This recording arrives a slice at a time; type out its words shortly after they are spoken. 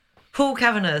Paul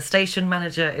Kavanagh, station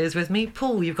manager, is with me.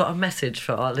 Paul, you've got a message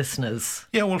for our listeners.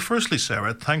 Yeah, well, firstly,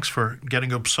 Sarah, thanks for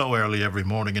getting up so early every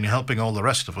morning and helping all the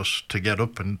rest of us to get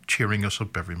up and cheering us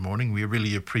up every morning. We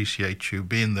really appreciate you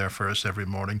being there for us every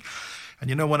morning. And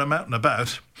you know, when I'm out and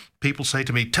about, people say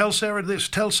to me, tell Sarah this,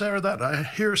 tell Sarah that. I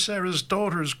hear Sarah's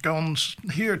daughter's gone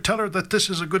here. Tell her that this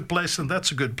is a good place and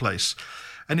that's a good place.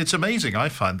 And it's amazing, I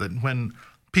find, that when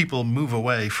people move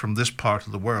away from this part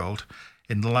of the world,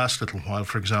 in the last little while,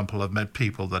 for example, I've met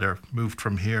people that are moved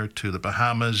from here to the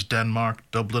Bahamas, Denmark,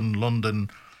 Dublin,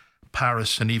 London,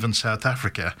 Paris, and even South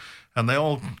Africa. And they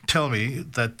all tell me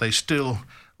that they still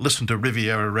listen to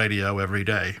Riviera Radio every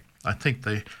day. I think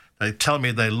they tell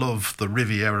me they love the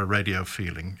Riviera Radio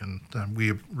feeling, and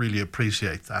we really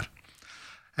appreciate that.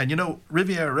 And you know,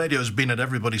 Riviera Radio has been at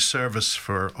everybody's service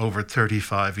for over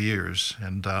 35 years,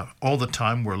 and all the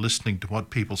time we're listening to what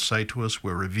people say to us,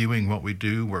 we're reviewing what we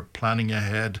do, we're planning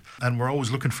ahead, and we're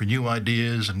always looking for new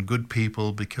ideas and good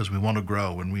people because we want to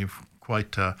grow, and we've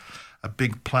quite a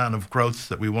big plan of growth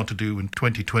that we want to do in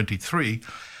 2023.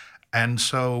 And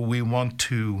so we want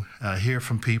to hear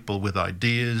from people with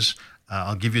ideas.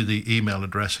 I'll give you the email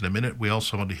address in a minute. We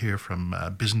also want to hear from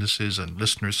businesses and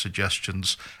listeners'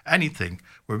 suggestions, anything.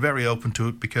 We're very open to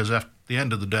it because at the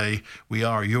end of the day, we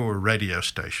are your radio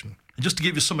station. And just to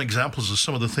give you some examples of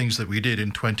some of the things that we did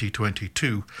in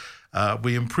 2022,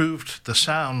 we improved the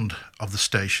sound of the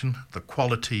station, the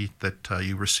quality that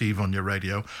you receive on your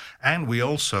radio, and we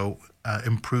also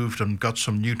improved and got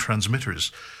some new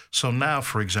transmitters. So now,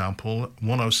 for example,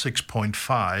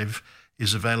 106.5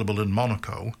 is available in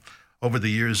Monaco. Over the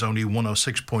years, only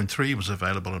 106.3 was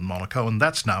available in Monaco, and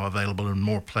that's now available in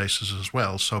more places as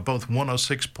well. So both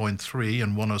 106.3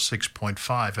 and 106.5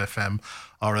 FM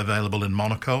are available in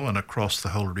Monaco and across the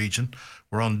whole region.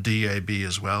 We're on DAB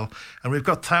as well. And we've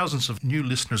got thousands of new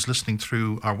listeners listening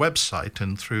through our website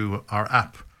and through our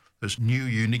app. There's new,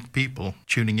 unique people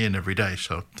tuning in every day,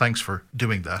 so thanks for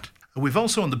doing that. We've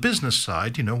also, on the business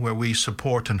side, you know, where we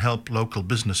support and help local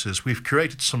businesses, we've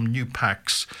created some new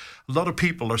packs. A lot of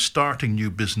people are starting new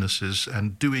businesses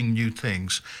and doing new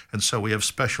things, and so we have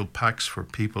special packs for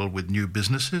people with new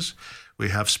businesses.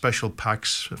 We have special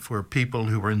packs for people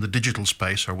who are in the digital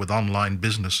space or with online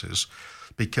businesses,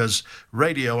 because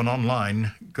radio and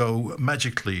online go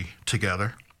magically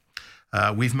together.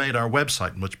 We've made our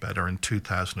website much better in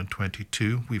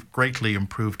 2022. We've greatly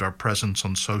improved our presence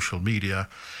on social media.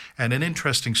 And an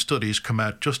interesting study has come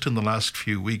out just in the last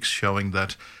few weeks showing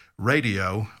that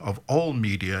radio of all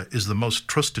media is the most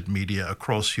trusted media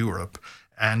across Europe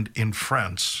and in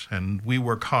France. And we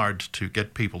work hard to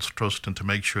get people's trust and to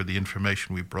make sure the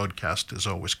information we broadcast is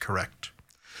always correct.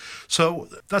 So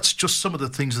that's just some of the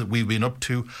things that we've been up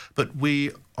to, but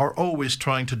we are always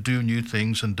trying to do new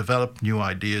things and develop new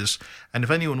ideas. And if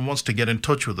anyone wants to get in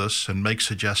touch with us and make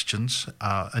suggestions,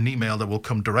 an email that will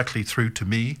come directly through to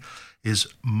me is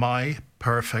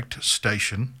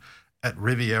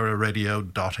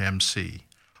myperfectstation@rivieraradio.mc.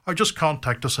 Or just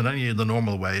contact us in any of the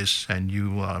normal ways and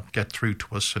you get through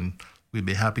to us, and we'd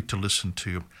be happy to listen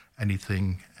to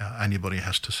anything anybody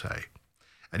has to say.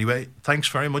 Anyway, thanks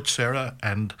very much, Sarah,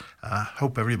 and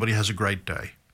hope everybody has a great day.